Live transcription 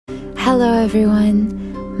Hello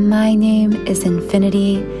everyone, my name is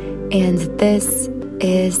Infinity and this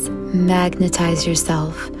is Magnetize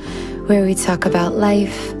Yourself, where we talk about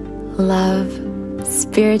life, love,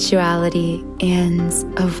 spirituality, and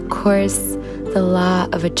of course, the law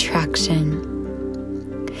of attraction.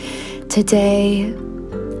 Today,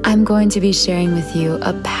 I'm going to be sharing with you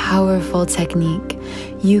a powerful technique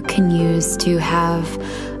you can use to have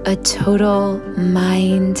a total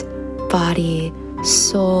mind, body,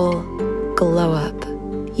 soul glow up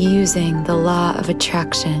using the law of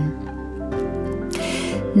attraction.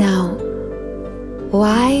 Now,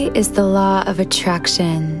 why is the law of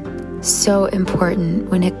attraction so important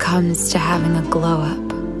when it comes to having a glow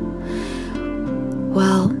up?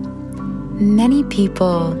 Well, many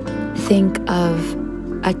people think of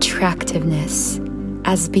attractiveness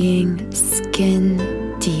as being skin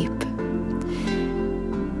deep.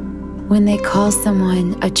 When they call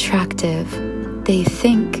someone attractive, they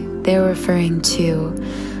think they're referring to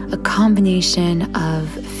a combination of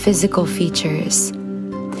physical features,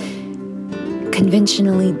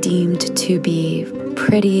 conventionally deemed to be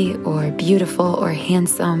pretty or beautiful or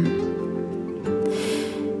handsome.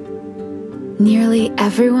 Nearly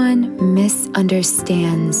everyone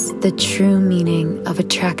misunderstands the true meaning of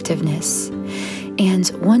attractiveness.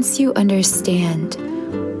 And once you understand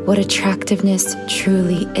what attractiveness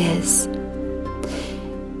truly is,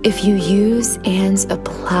 if you use and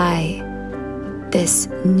apply this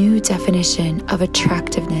new definition of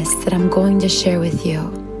attractiveness that I'm going to share with you,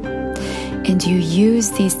 and you use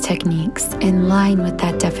these techniques in line with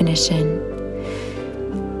that definition,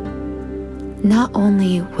 not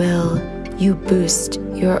only will you boost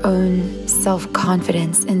your own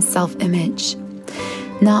self-confidence and self-image,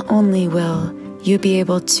 not only will you be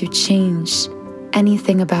able to change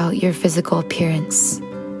anything about your physical appearance,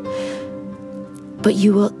 but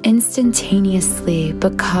you will instantaneously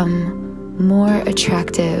become more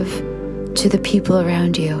attractive to the people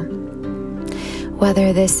around you.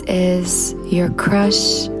 Whether this is your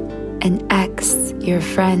crush, an ex, your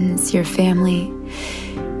friends, your family,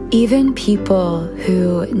 even people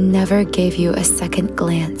who never gave you a second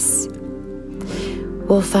glance,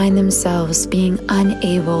 will find themselves being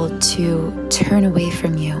unable to turn away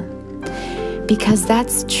from you. Because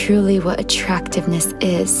that's truly what attractiveness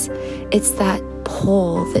is. It's that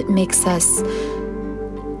pull that makes us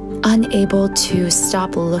unable to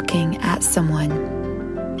stop looking at someone.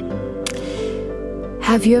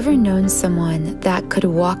 Have you ever known someone that could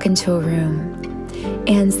Walk into a room,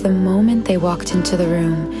 and the moment they walked into the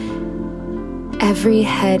room, every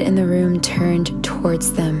head in the room turned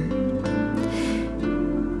towards them?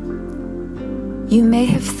 You may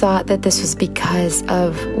have thought that this was because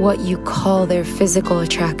of what you call their physical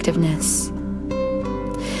attractiveness.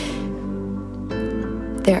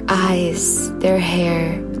 Their eyes, their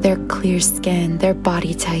hair, their clear skin, their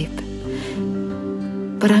body type.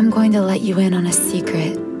 But I'm going to let you in on a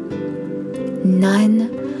secret.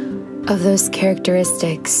 None of those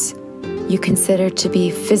characteristics you consider to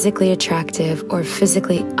be physically attractive or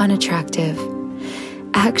physically unattractive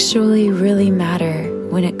actually really matter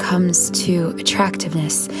when it comes to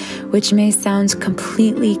attractiveness, which may sound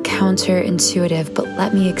completely counterintuitive, but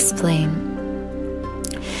let me explain.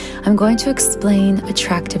 I'm going to explain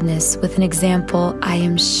attractiveness with an example I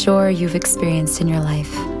am sure you've experienced in your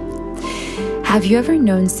life. Have you ever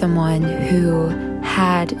known someone who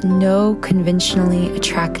had no conventionally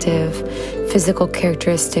attractive physical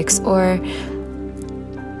characteristics, or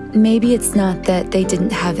maybe it's not that they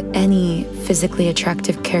didn't have any physically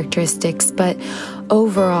attractive characteristics, but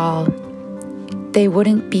overall, they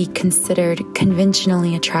wouldn't be considered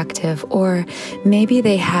conventionally attractive, or maybe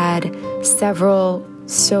they had several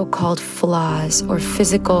so-called flaws or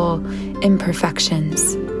physical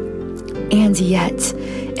imperfections. And yet,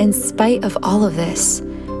 in spite of all of this,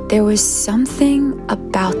 there was something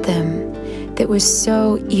about them that was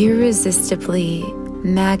so irresistibly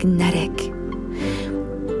magnetic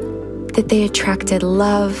that they attracted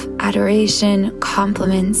love, adoration,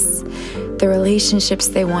 compliments, the relationships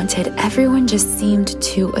they wanted. Everyone just seemed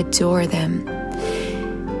to adore them.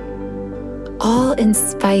 All in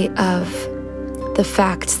spite of the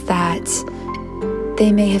fact that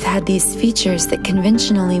they may have had these features that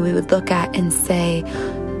conventionally we would look at and say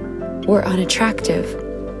were unattractive.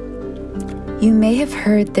 You may have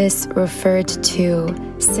heard this referred to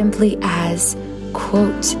simply as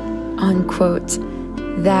quote unquote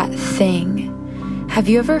that thing. Have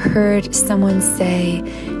you ever heard someone say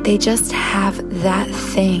they just have that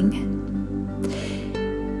thing?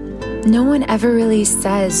 No one ever really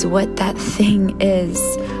says what that thing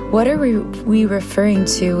is. What are we referring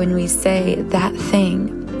to when we say that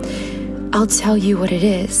thing? I'll tell you what it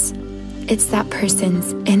is. It's that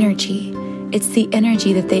person's energy. It's the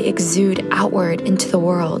energy that they exude outward into the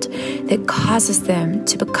world that causes them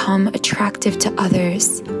to become attractive to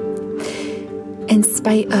others, in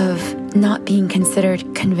spite of not being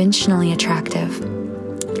considered conventionally attractive.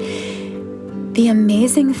 The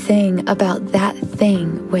amazing thing about that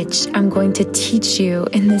thing, which I'm going to teach you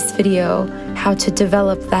in this video, how to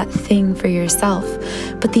develop that thing for yourself.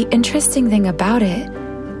 But the interesting thing about it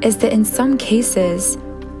is that in some cases,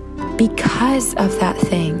 because of that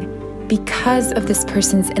thing, because of this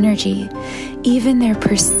person's energy, even their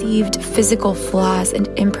perceived physical flaws and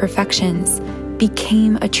imperfections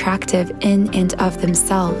became attractive in and of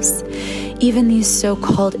themselves. Even these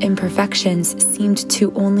so-called imperfections seemed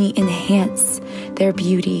to only enhance their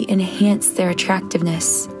beauty, enhance their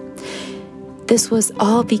attractiveness. This was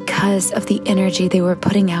all because of the energy they were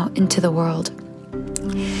putting out into the world.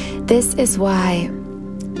 This is why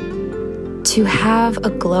to have a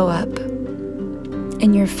glow up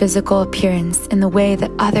in your physical appearance, in the way that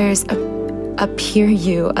others appear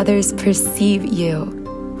you, others perceive you,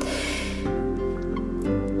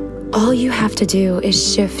 all you have to do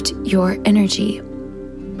is shift your energy.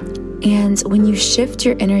 And when you shift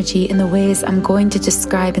your energy in the ways I'm going to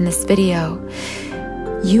describe in this video,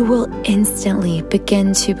 you will instantly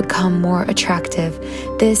begin to become more attractive.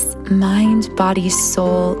 This mind, body,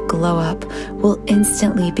 soul glow up will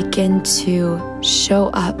instantly begin to show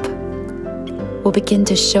up, will begin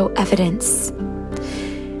to show evidence.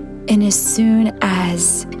 And as soon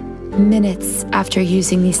as minutes after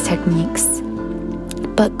using these techniques,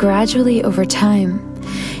 but gradually over time,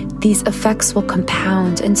 these effects will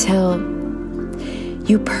compound until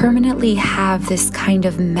you permanently have this kind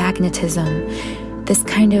of magnetism, this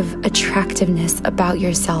kind of attractiveness about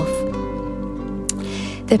yourself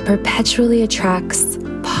that perpetually attracts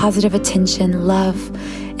positive attention, love,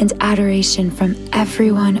 and adoration from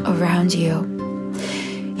everyone around you.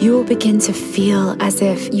 You will begin to feel as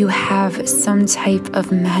if you have some type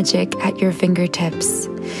of magic at your fingertips.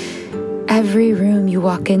 Every room you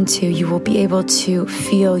walk into, you will be able to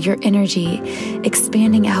feel your energy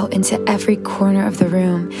expanding out into every corner of the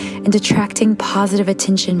room and attracting positive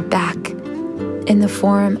attention back in the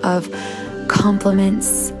form of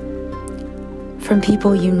compliments from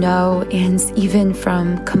people you know and even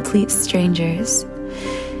from complete strangers.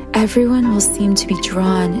 Everyone will seem to be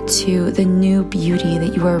drawn to the new beauty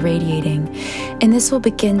that you are radiating, and this will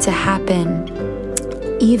begin to happen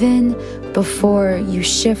even before you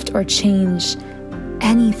shift or change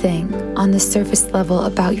anything on the surface level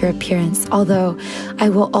about your appearance, although I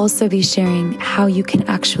will also be sharing how you can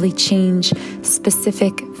actually change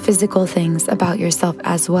specific physical things about yourself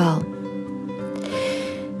as well.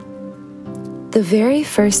 The very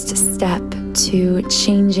first step to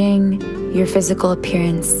changing your physical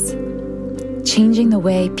appearance, changing the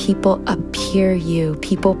way people appear you,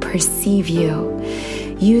 people perceive you,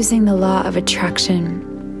 using the law of attraction.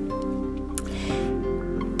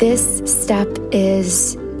 This step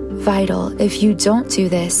is vital. If you don't do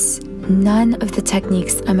this, none of the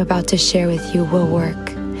techniques I'm about to share with you will work.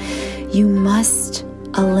 You must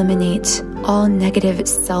eliminate all negative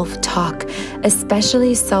self-talk,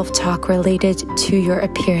 especially self-talk related to your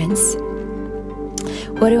appearance.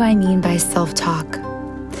 What do I mean by self-talk?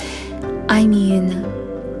 I mean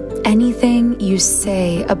anything you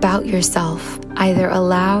say about yourself, either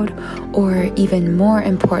aloud or even more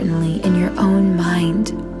importantly, in your own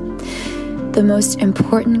mind. The most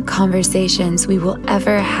important conversations we will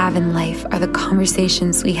ever have in life are the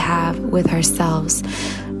conversations we have with ourselves,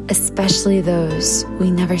 especially those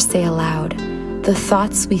we never say aloud. The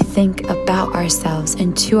thoughts we think about ourselves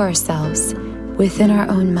and to ourselves within our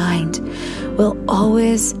own mind will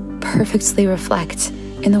always perfectly reflect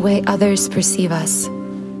in the way others perceive us.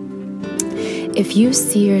 If you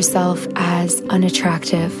see yourself as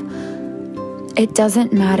unattractive, it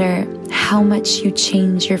doesn't matter how much you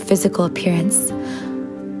change your physical appearance.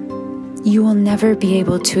 You will never be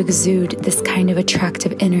able to exude this kind of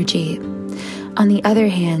attractive energy. On the other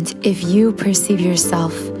hand, if you perceive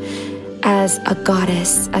yourself as a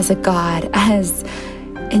goddess, as a god, as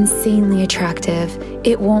insanely attractive,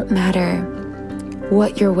 it won't matter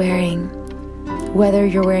what you're wearing, whether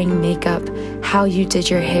you're wearing makeup, how you did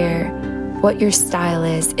your hair, what your style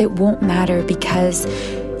is. It won't matter, because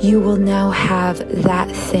you will now have that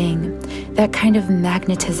thing, that kind of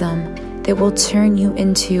magnetism that will turn you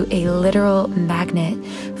into a literal magnet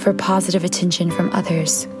for positive attention from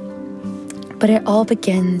others. But it all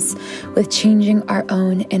begins with changing our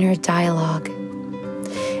own inner dialogue.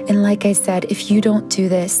 And like I said, if you don't do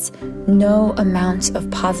this, no amount of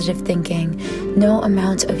positive thinking, no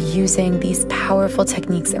amount of using these powerful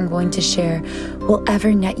techniques I'm going to share will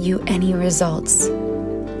ever net you any results.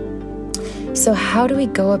 So how do we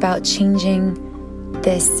go about changing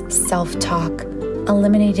this self-talk,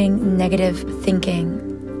 eliminating negative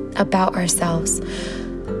thinking about ourselves?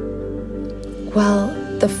 Well,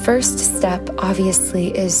 the first step,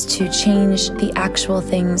 obviously, is to change the actual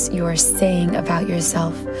things you are saying about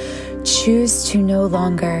yourself. Choose to no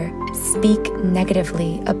longer speak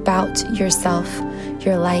negatively about yourself,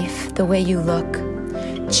 your life, the way you look.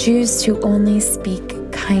 Choose to only speak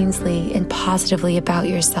kindly and positively about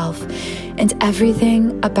yourself, and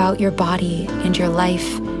everything about your body and your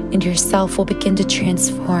life and yourself will begin to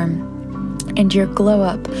transform, and your glow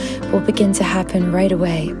up will begin to happen right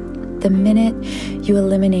away. The minute you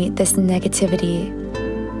eliminate this negativity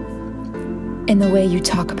in the way you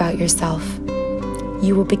talk about yourself,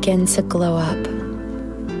 you will begin to glow up.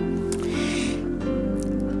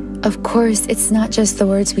 Of course, it's not just the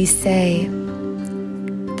words we say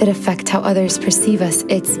that affect how others perceive us.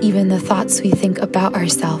 It's even the thoughts we think about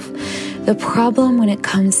ourselves. The problem when it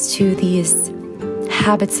comes to these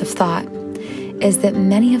habits of thought is that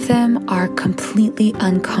many of them are completely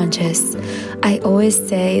unconscious. I always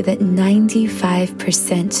say that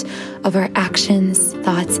 95% of our actions,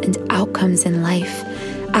 thoughts, and outcomes in life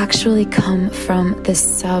actually come from the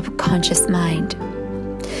subconscious mind.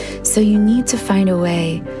 So you need to find a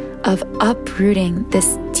way of uprooting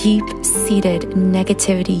this deep-seated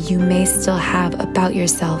negativity you may still have about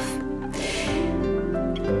yourself,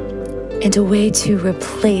 and a way to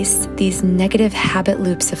replace these negative habit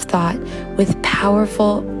loops of thought with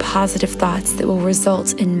powerful, positive thoughts that will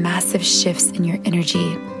result in massive shifts in your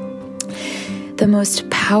energy. The most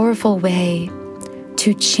powerful way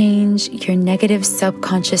to change your negative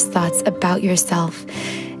subconscious thoughts about yourself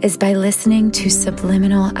is by listening to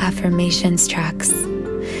subliminal affirmations tracks.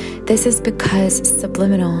 This is because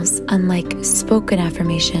subliminals, unlike spoken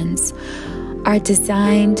affirmations, are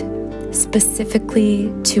designed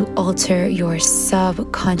specifically to alter your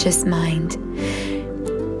subconscious mind.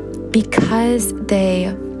 Because they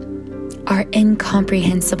are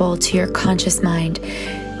incomprehensible to your conscious mind,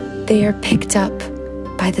 they are picked up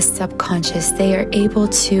by the subconscious. They are able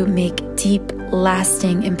to make deep,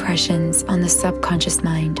 lasting impressions on the subconscious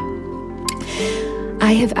mind.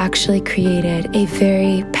 I have actually created a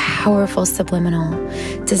very powerful subliminal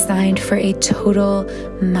designed for a total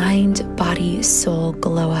mind, body, soul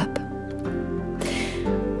glow up.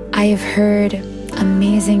 I have heard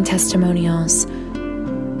amazing testimonials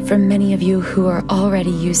from many of you who are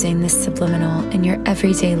already using this subliminal in your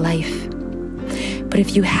everyday life. But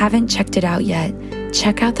if you haven't checked it out yet,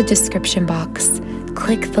 check out the description box,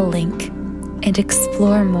 click the link, and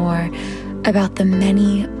explore more about the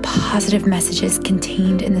many positive messages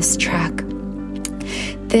contained in this track.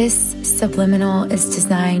 This subliminal is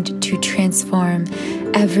designed to transform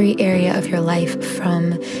every area of your life,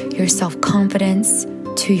 from your self-confidence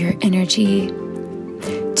to your energy,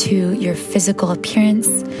 to your physical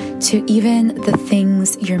appearance, to even the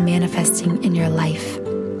things you're manifesting in your life.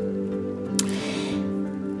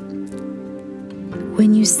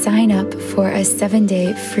 When you sign up for a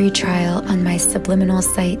 7-day free trial on my subliminal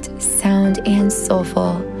site, Sound and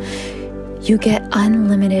Soulful, you get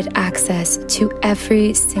unlimited access to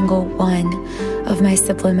every single one of my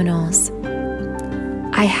subliminals.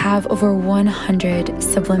 I have over 100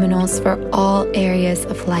 subliminals for all areas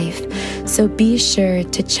of life, so be sure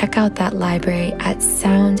to check out that library at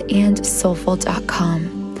soundandsoulful.com.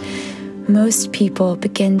 Most people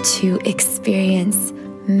begin to experience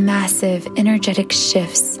massive energetic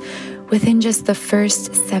shifts within just the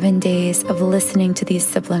first 7 days of listening to these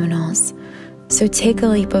subliminals. So take a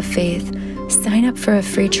leap of faith, sign up for a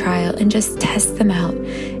free trial, and just test them out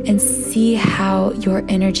and see how your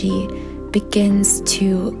energy begins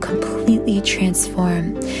to completely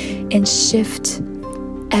transform and shift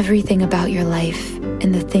everything about your life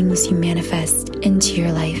and the things you manifest into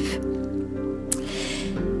your life.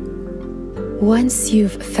 Once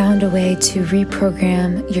you've found a way to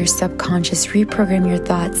reprogram your subconscious, reprogram your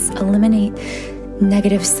thoughts, eliminate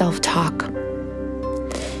negative self-talk,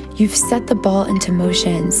 you've set the ball into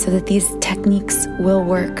motion so that these techniques will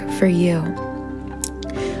work for you.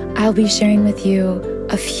 I'll be sharing with you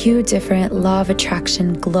a few different law of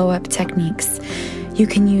attraction glow-up techniques. You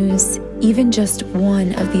can use even just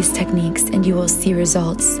one of these techniques and you will see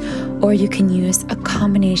results, or you can use a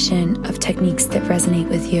combination of techniques that resonate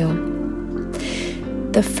with you.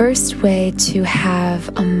 The first way to have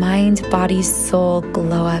a mind, body, soul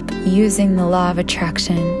glow up using the law of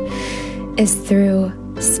attraction is through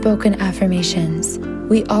spoken affirmations,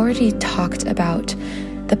 We already talked about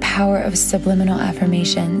the power of subliminal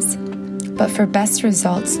affirmations, but for best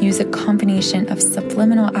results, use a combination of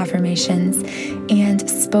subliminal affirmations and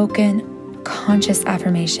spoken conscious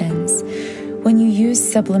affirmations. When you use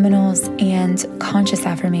subliminals and conscious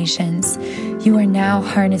affirmations, you are now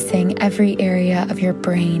harnessing every area of your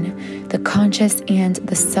brain, the conscious and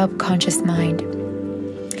the subconscious mind.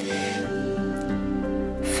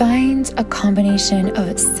 Find a combination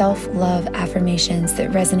of self-love affirmations that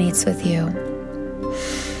resonates with you.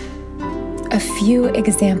 A few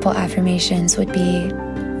example affirmations would be,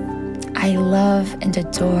 I love and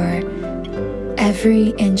adore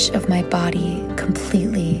every inch of my body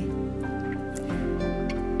completely.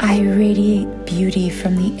 I radiate beauty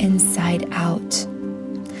from the inside out.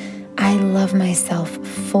 I love myself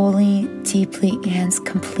fully, deeply, and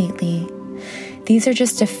completely. These are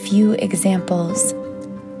just a few examples.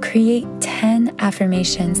 Create 10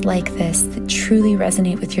 affirmations like this that truly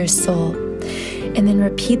resonate with your soul, and then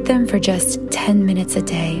repeat them for just 10 minutes a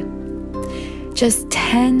day. Just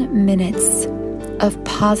 10 minutes of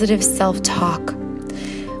positive self-talk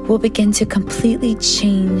will begin to completely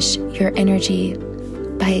change your energy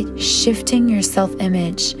by shifting your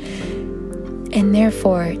self-image and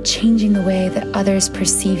therefore changing the way that others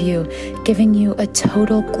perceive you, giving you a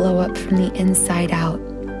total glow-up from the inside out.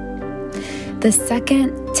 The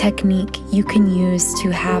second technique you can use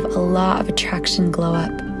to have a law of attraction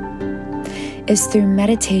glow-up is through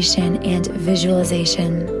meditation and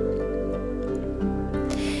visualization.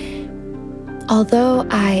 Although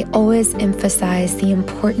I always emphasize the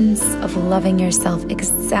importance of loving yourself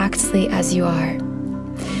exactly as you are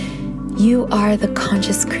the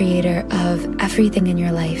conscious creator of everything in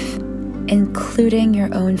your life, including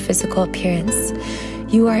your own physical appearance.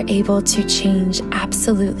 You are able to change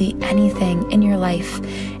absolutely anything in your life,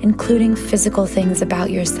 including physical things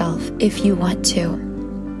about yourself, if you want to.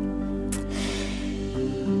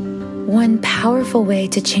 One powerful way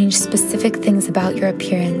to change specific things about your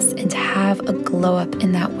appearance and to have a glow up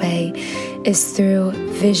in that way is through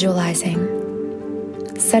visualizing.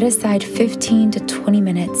 Set aside 15 to 20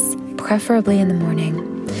 minutes, preferably in the morning,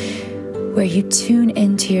 where you tune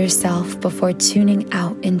into yourself before tuning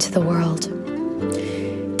out into the world.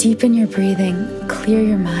 Deepen your breathing, clear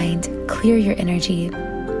your mind, clear your energy,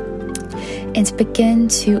 and begin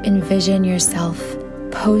to envision yourself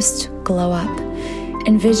post-glow up.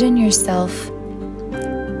 Envision yourself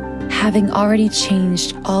having already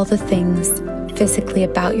changed all the things physically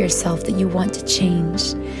about yourself that you want to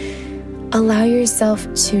change. Allow yourself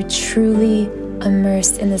to truly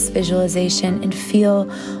immerse in this visualization and feel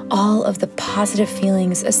all of the positive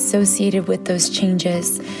feelings associated with those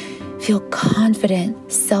changes. Feel confident,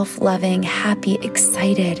 self-loving, happy,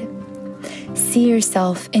 excited. See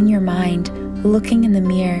yourself in your mind, looking in the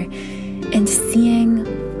mirror and seeing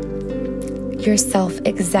yourself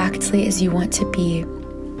exactly as you want to be.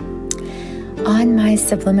 On my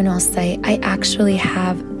subliminal site, I actually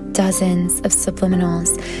have dozens of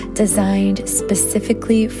subliminals designed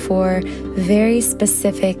specifically for very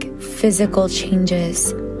specific physical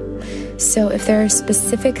changes. So if there are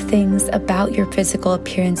specific things about your physical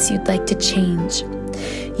appearance you'd like to change,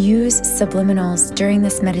 use subliminals during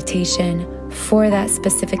this meditation for that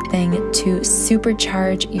specific thing to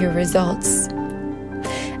supercharge your results.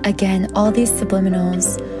 Again, all these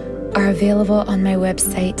subliminals are available on my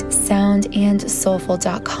website,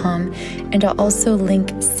 soundandsoulful.com, and I'll also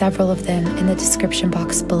link several of them in the description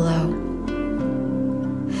box below.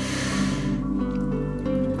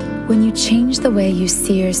 When you change the way you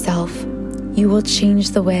see yourself, you will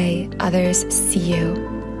change the way others see you.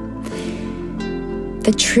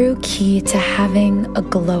 The true key to having a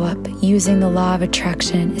glow up using the law of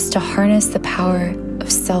attraction is to harness the power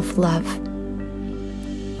of self-love.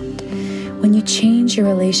 When you change your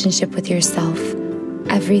relationship with yourself,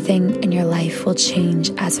 everything in your life will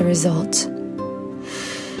change as a result.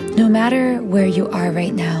 No matter where you are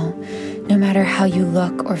right now, no matter how you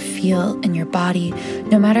look or feel in your body,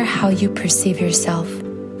 no matter how you perceive yourself,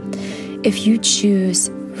 if you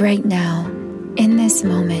choose right now, in this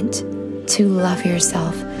moment, to love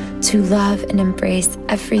yourself, to love and embrace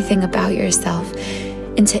everything about yourself,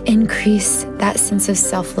 and to increase that sense of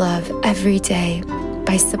self-love every day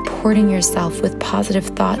by supporting yourself with positive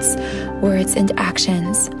thoughts, words, and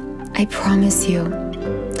actions, I promise you,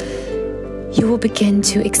 you will begin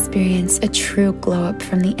to experience a true glow-up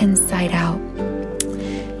from the inside out.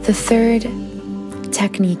 The third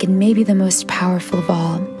technique, and maybe the most powerful of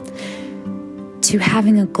all, to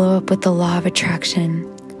having a glow-up with the law of attraction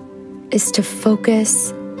is to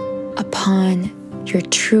focus upon your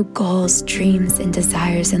true goals, dreams, and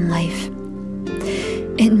desires in life.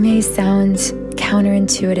 It may sound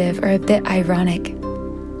counterintuitive or a bit ironic.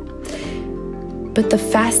 But the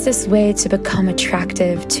fastest way to become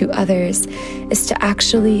attractive to others is to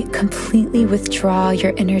actually completely withdraw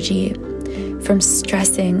your energy from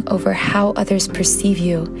stressing over how others perceive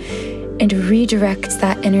you and redirect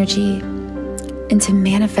that energy into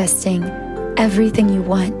manifesting everything you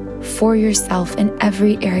want for yourself in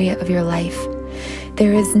every area of your life.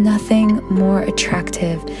 There is nothing more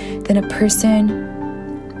attractive than a person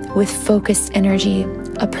with focused energy,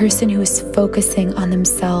 a person who is focusing on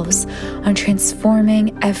themselves, on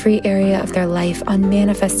transforming every area of their life, on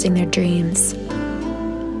manifesting their dreams.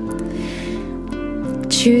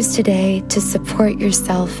 Choose today to support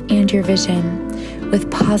yourself and your vision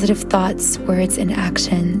with positive thoughts, words, and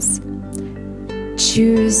actions.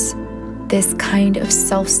 Choose this kind of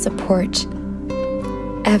self-support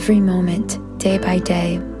every moment, day by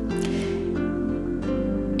day,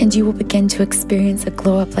 and you will begin to experience a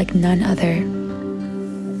glow up like none other.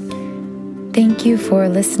 Thank you for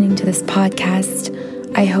listening to this podcast.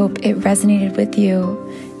 I hope it resonated with you.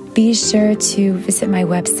 Be sure to visit my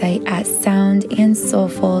website at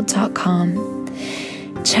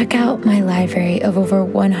soundandsoulful.com. Check out my library of over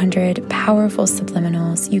 100 powerful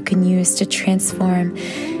subliminals you can use to transform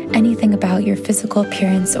anything about your physical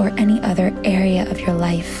appearance or any other area of your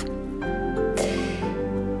life.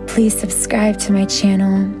 Please subscribe to my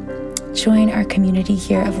channel. Join our community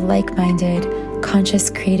here of like-minded, conscious,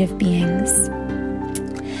 creative beings.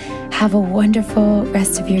 Have a wonderful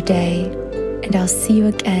rest of your day, and I'll see you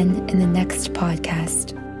again in the next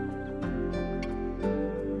podcast.